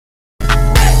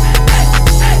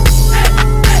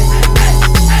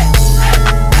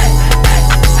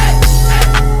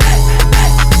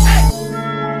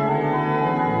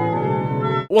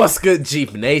What's good,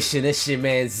 Jeep Nation? It's your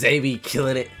man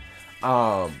ZayBeKillinIT.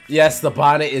 Yes, the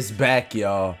bonnet is back,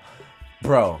 y'all.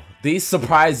 Bro, these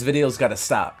surprise videos gotta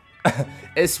stop.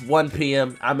 It's 1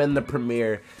 p.m. I'm in the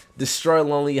premiere. Destroy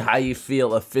Lonely How You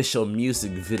Feel official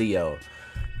music video.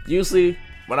 Usually,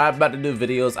 when I'm about to do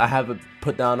videos, I have it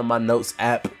put down in my notes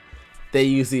app. They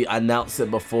usually announce it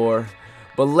before.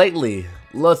 But lately,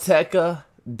 Lil Tecca,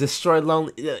 Destroy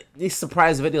Lonely, these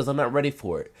surprise videos, I'm not ready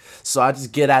for it. So I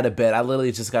just get out of bed. I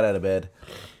literally just got out of bed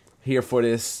here for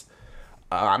this.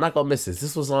 I'm not gonna miss this.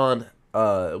 This was on,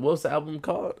 what was the album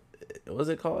called? What was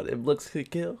it called? If Looks Could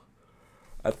Kill,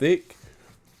 I think.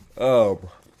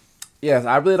 Yes,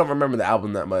 I really don't remember the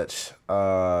album that much.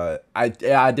 I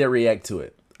did react to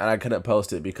it, and I couldn't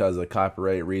post it because of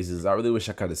copyright reasons. I really wish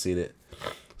I could have seen it.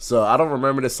 So I don't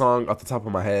remember this song off the top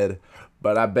of my head,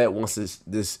 but I bet once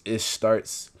this ish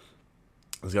starts,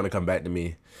 it's gonna come back to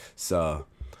me. So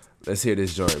let's hear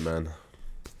this joint, man.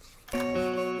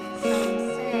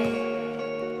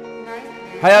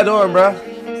 How y'all doing, bro?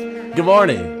 Good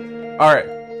morning. All right.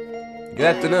 Good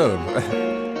afternoon.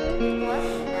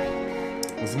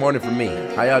 It's morning for me.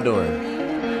 How y'all doing?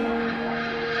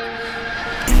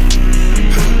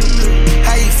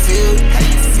 How you feel?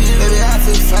 Baby, I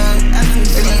feel fine. I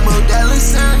need more dollar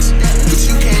signs, but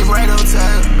you came right on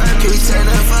time. Can we turn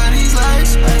up for these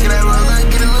lights? Can I roll up,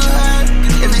 get a little high?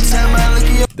 Every time I look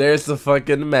at you. There's the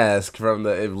fucking mask from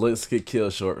the If Looks Could Kill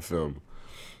short film.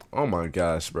 Oh my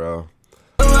gosh, bro.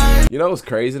 You know what's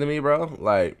crazy to me, bro?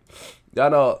 Like, y'all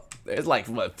know, there's like,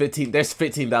 what, 15, there's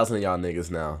 15,000 of y'all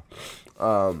niggas now.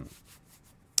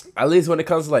 At least when it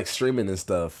comes to like streaming and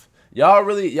stuff. Y'all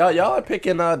really, y'all are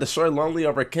picking Destroy Lonely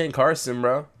over Ken Carson,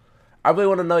 bro. I really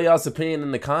want to know y'all's opinion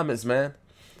in the comments, man.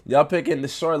 Y'all picking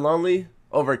Destroy Lonely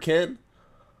over Ken?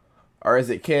 Or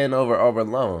is it Ken over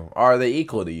Lone? Or are they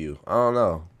equal to you? I don't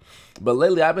know. But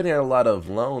lately, I've been hearing a lot of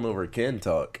Lone over Ken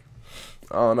talk.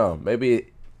 I don't know.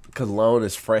 Maybe because Lone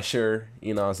is fresher,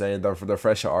 you know what I'm saying? For the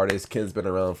fresher artist, Ken's been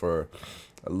around for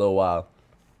a little while.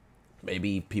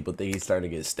 Maybe people think he's starting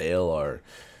to get stale, or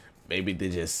maybe they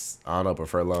just, I don't know,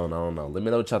 prefer Lone. I don't know. Let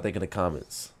me know what y'all think in the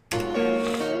comments.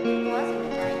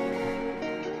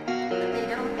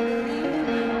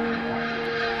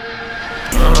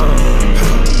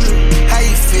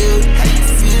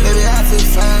 Baby, I feel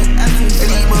fine. I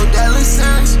need more dollar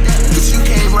signs, but you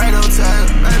came right on time.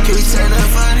 Can we turn up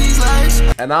for these lights?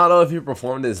 And I don't know if you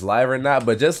performed this live or not,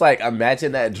 but just like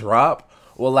imagine that drop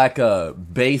with like a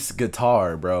bass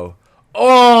guitar, bro.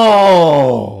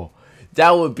 Oh,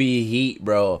 that would be heat,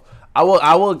 bro. I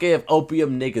will give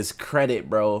Opium niggas credit,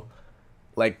 bro.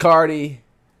 Like Cardi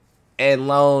and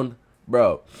Lone,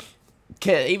 bro.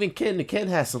 Ken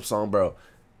has some song, bro.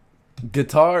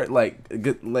 Guitar, like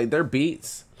their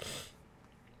beats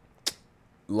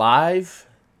live,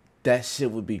 that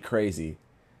shit would be crazy.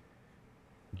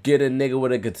 Get a nigga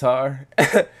with a guitar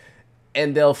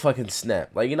and they'll fucking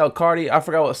snap. Like, you know, Cardi, I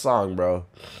forgot what song, bro,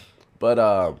 but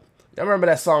I remember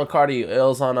that song Cardi, it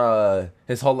was on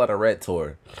his Whole Lotta Red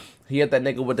tour. He had that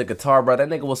nigga with the guitar, bro. That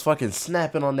nigga was fucking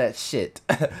snapping on that shit.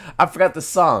 I forgot the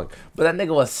song, but that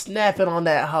nigga was snapping on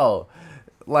that hoe.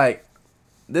 Like,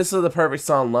 this is the perfect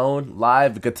song. Lone,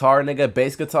 live, guitar, nigga,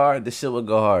 bass guitar. This shit would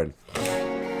go hard. How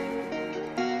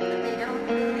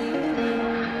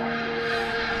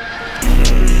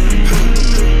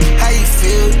you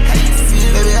feel?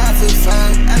 Baby, I feel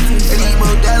fine. I need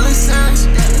more dollar signs,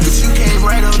 but you came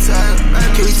right on time.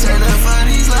 Can we turn up for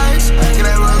these lights? Can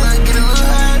I roll up, get a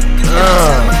little high? Every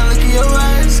time I look in your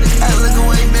eyes, I look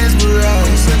away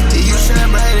mesmerized. You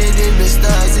shine brighter than the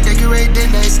stars, you decorate the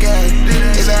night sky.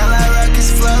 If all I rock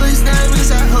is flawless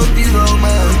diamonds, I hope you don't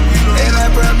mind. And I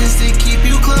promise to keep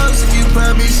you close if you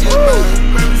promise you're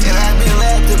mine. And I've been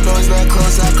left, the boys not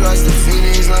close, I crossed the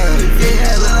finish line.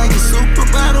 Yeah, I look like a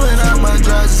supermodel and all my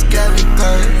drawers just got me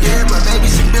third. Yeah, my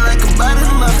baby should be like a bottle,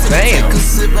 I'm finna take a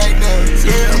sip right now.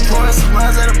 Yeah, I'm pouring some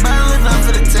wines out of a bottle and I'm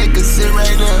finna take a sip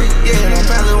right now. Yeah, and I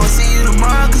probably won't see you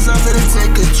tomorrow cause I'm finna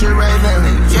take a trip right now.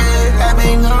 Yeah, I've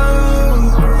been gone,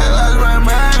 I lost my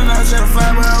mind and I'm trying to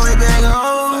find my way back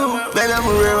home. Baby, I'm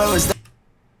a real roller star.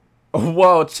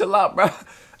 Whoa, chill out, bro.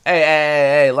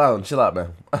 Hey, Lone, chill out,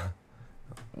 man.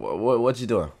 What you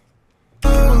doing? I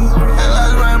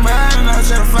lost my mind and I'm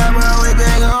trying to find my way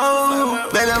back home.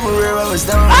 Baby, I'm a real roller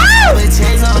star. I've been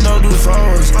changed, I don't do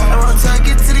phones. I wanna talk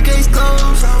it to the case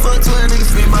closed. Fuck 12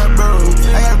 niggas be my bro.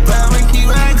 I got a power and keep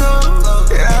right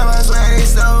cold. And I might swear they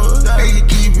stole. They can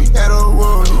keep it, I don't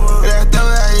want it. And I throw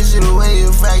out this shit away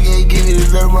if I can't give it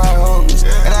to my homies.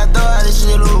 And I throw out this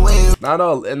shit away. I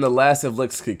know in the last If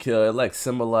Looks Could Kill, it like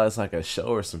symbolized like a show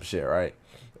or some shit, right?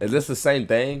 Is this the same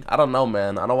thing? I don't know,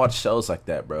 man. I don't watch shows like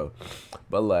that, bro.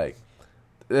 But like,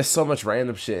 there's so much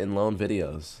random shit in Lone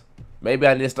videos. Maybe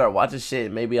I need to start watching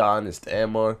shit. Maybe I'll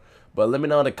understand more. But let me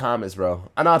know in the comments, bro.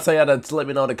 I know I'll tell y'all to let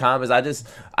me know in the comments.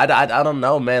 I don't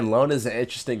know, man. Lone is an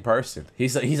interesting person.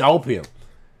 He's opium.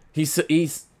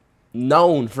 He's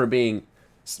known for being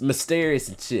mysterious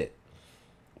and shit.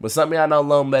 But some of y'all know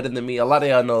Lone better than me. A lot of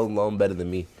y'all know Lone better than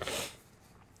me.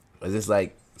 Is this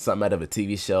like something out of a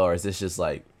TV show, or is this just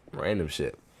like random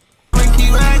shit?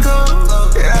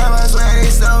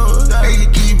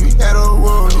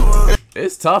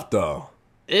 It's tough though.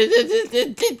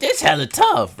 It's hella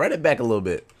tough. Run it back a little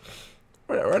bit.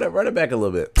 Run it back a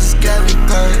little bit.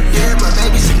 Yeah, my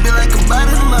baby, she feel like a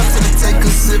bottle. I'm finna take a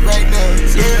sip right now.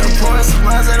 Yeah, I'm pouring some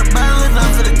wines out of bottle and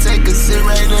I'm finna take a sip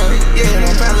right now. Yeah,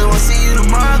 I probably won't see you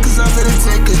tomorrow cause I'm finna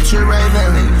take a trip right now.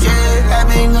 Yeah, I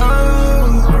been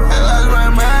gone. I lost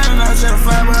my mind and I'm trying to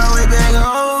find my way back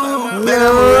home. Man,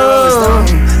 I'm a rolling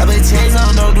stone. I been changed, I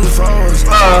don't do phones.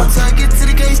 Until I get to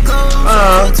the case closed.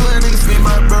 I'm 12 niggas feed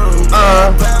my bro.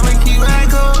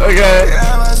 Okay.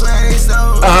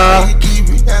 You keep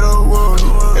me, I don't want it.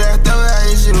 And I throw out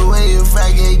this shit away if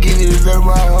I can't give it to none of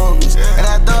my homies. And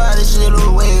I throw out this shit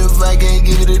away if I can't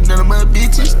give it to none of my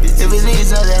bitches. If it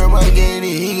is out there, my game,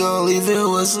 he gon' leave it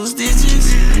with some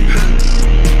stitches.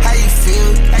 How you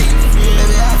feel?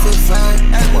 Baby, I feel fine.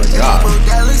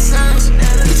 $4 signs,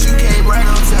 but you came right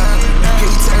on time. Can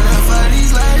you turn up for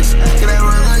these lights? Can I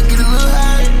run up, get a little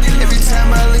high? Every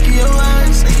time I look in your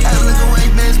eyes, I look away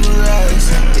mesmerized.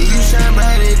 And you shine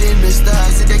brighter than the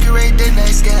stars to decorate the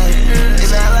night sky. And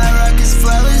all I rock is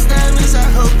flawless diamonds, I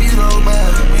hope you don't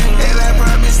mind. And I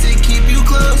promise to keep you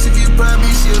close if you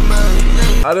promise you're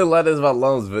mine. I didn't like this about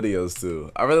Lone's videos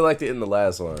too. I really liked it in the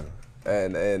last one.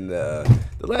 And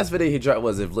the last video he dropped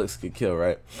was If Looks Could Kill,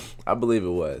 right? I believe it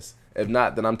was. If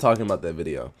not, then I'm talking about that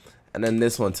video. And then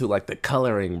this one too, like the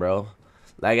coloring, bro.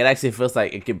 Like it actually feels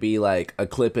like it could be like a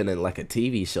clip in like a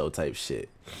TV show type shit.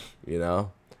 You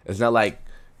know? It's not like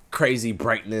crazy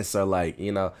brightness or like,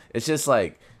 you know, it's just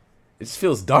like, it just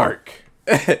feels dark.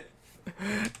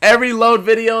 Every Lone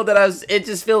video that it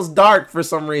just feels dark for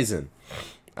some reason.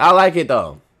 I like it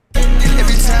though.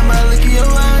 Every time I look in your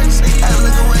eyes, I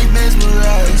look away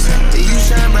mesmerized. And you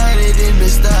shine brighter than the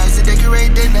stars to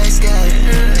decorate the night sky.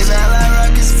 And all I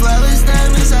rock is flawless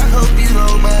diamonds, I hope you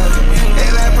don't mind.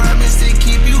 And I promise to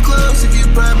keep you close if you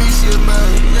promise you're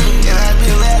mine. And I've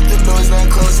been laughing, no, it's not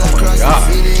close, I crossed the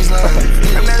finish line.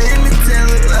 I'm not in the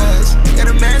telling lies, got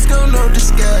a mask on, no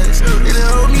disguise. It'll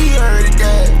hold me, I already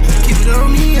died. Keep it on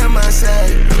me, on my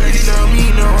side. If you know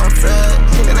me, know I'm fried.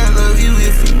 And I love you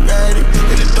if you ride it.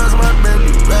 And the doors my brand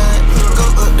new ride. Go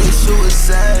up, they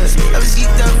suicide. I was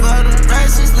geeked up all the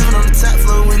prices, living on the top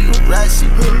floor with no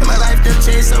ratchet. And my life done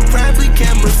changed so proudly,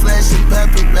 camera flashing,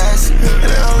 paparazzi.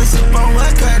 And I always sip on my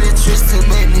card and Tristan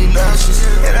make me nauseous.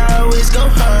 And I always go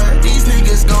hard, these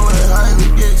niggas going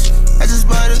hardly, bitch. I just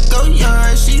bought a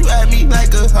go-yard, she ride me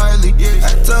like a Harley.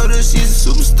 I told her she's a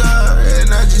superstar, and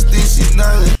I just think she's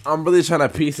gnarly. I'm really trying to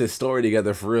piece this story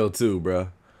together for real too, bro.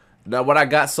 Now what I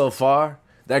got so far,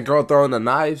 that girl throwing the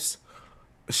knives,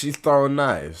 she's throwing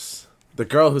knives. The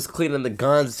girl who's cleaning the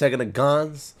guns, checking the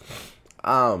guns,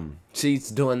 she's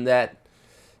doing that.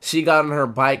 She got on her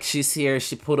bike, she's here,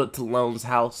 she pulled up to Lone's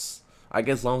house. I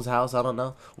guess Lone's house, I don't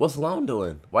know. What's Lone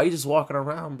doing? Why you just walking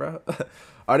around, bro?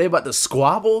 Are they about to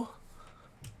squabble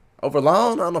over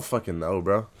Lone? I don't fucking know,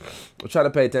 bro. I'm trying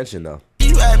to pay attention though.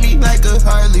 She ride me like a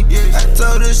Harley. I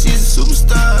told her she's a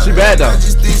superstar. She bad though. I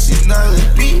just think she's gnarly.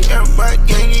 Me and my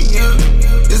gang in here.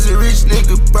 It's a rich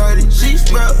nigga party. She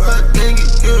brought her gang in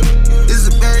here. It's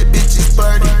a bad bitch's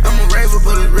party. I'm a raver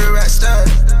but a real rock star.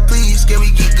 Please, can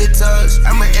we get guitars?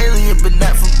 I'm an alien but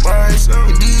not from Mars.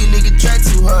 And these niggas try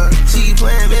too hard. She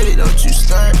playing, baby, don't you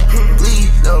start.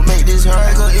 Please, don't make this hard.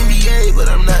 I go NBA but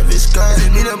I'm not Vince Carter.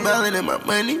 Me, I'm ballin' and my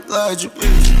money larger.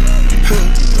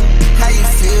 How you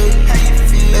feel?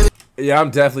 Yeah,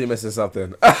 I'm definitely missing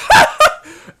something.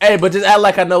 Hey, but just act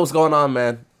like I know what's going on,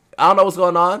 man. I don't know what's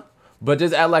going on, but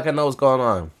just act like I know what's going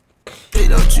on. Hey,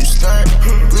 don't you start.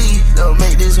 Please, don't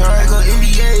make this hard. I go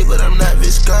NBA, but I'm not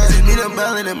Vince Carter. Me, I'm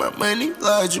ballin' and my money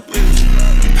larger.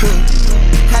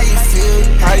 How you feel?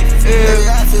 How you feel? Baby,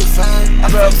 I feel fine. I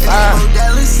feel fine.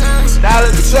 $1 signs.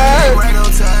 $1 signs. Right on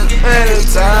time. Right on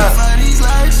time. All these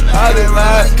lights. All these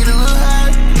lights. Get a little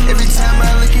high. Every time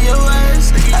I look in your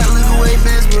eyes, I look away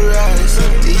mesmerized.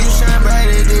 And you shine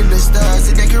brighter than the stars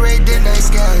to decorate the night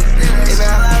sky. And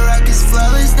all I rock is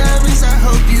flawless diamonds, I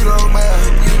hope you don't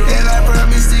mind. And I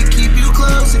promise to keep you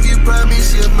close if you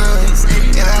promise you're mine.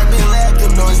 And I've been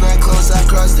laughing, no, it's not close, I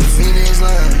crossed the finish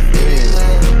line.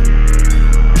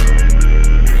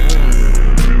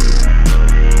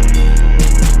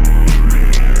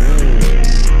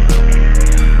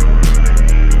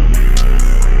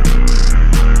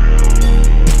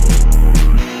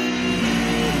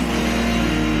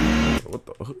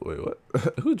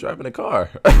 driving the car?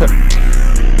 Who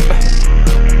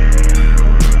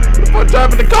the fuck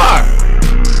driving the car?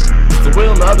 Is the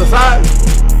wheel on the other side?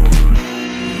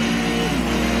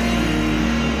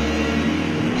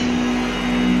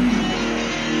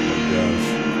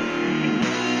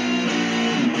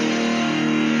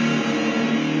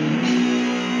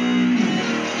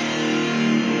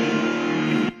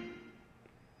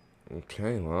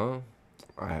 Okay, well,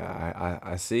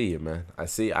 I see you, man. I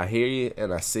hear you,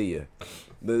 and I see you.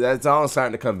 That's all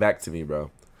starting to come back to me,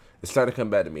 bro. It's starting to come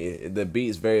back to me. The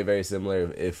beat's very, very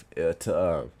similar if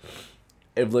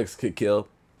Looks Could Kill.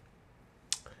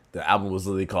 The album was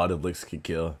literally called If Looks Could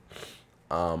Kill.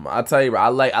 I'll tell you, bro, I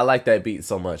like that beat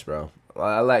so much, bro.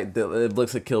 I like the If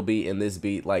Looks Could Kill beat and this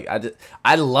beat. Like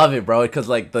I love it, bro, because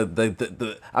like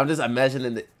the I'm just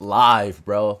imagining it live,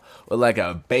 bro, with like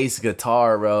a bass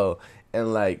guitar, bro,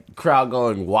 and like crowd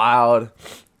going wild,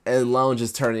 and Lone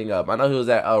just turning up. I know he was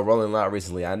at Rolling Loud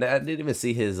recently. I didn't even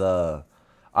see his I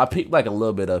peeked like a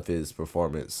little bit of his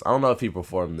performance. I don't know if he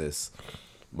performed this,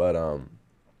 but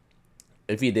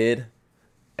if he did,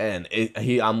 and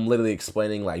I'm literally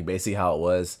explaining like basically how it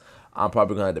was, I'm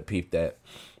probably gonna have to peep that.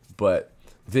 But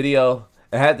video,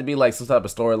 it had to be like some type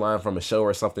of storyline from a show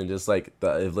or something, just like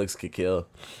the If Looks Could Kill.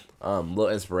 Little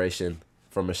inspiration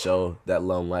from a show that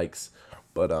Lone likes.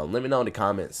 But let me know in the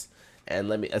comments,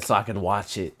 and so I can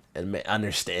watch it and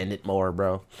understand it more,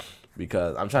 bro.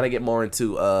 Because I'm trying to get more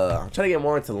into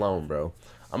Lone, bro.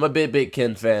 I'm a big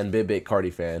Ken fan, big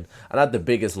Cardi fan. I'm not the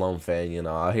biggest Lone fan, you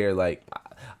know. I hear like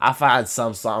I find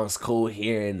some songs cool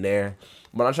here and there,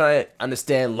 but I'm trying to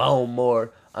understand Lone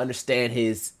more, understand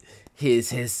his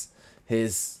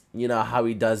you know, how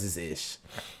he does his ish.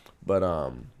 But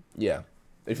yeah,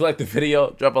 if you like the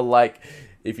video, drop a like.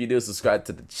 If you do, subscribe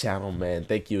to the channel, man.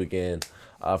 Thank you again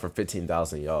for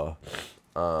 15,000, y'all.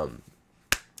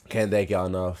 Can't thank y'all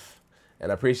enough,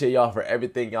 and I appreciate y'all for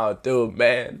everything y'all do,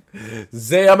 man.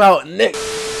 Zay, I'm out, Nick.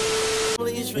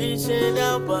 Please reaching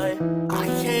out, but I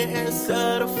can't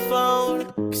answer the phone,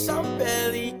 'cause I'm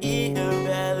barely eating,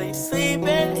 barely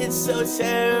sleeping. It's so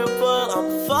terrible.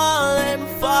 I'm falling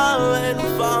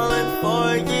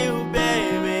for you,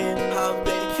 baby. I've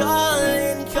been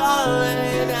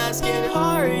calling, asking,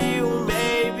 hurry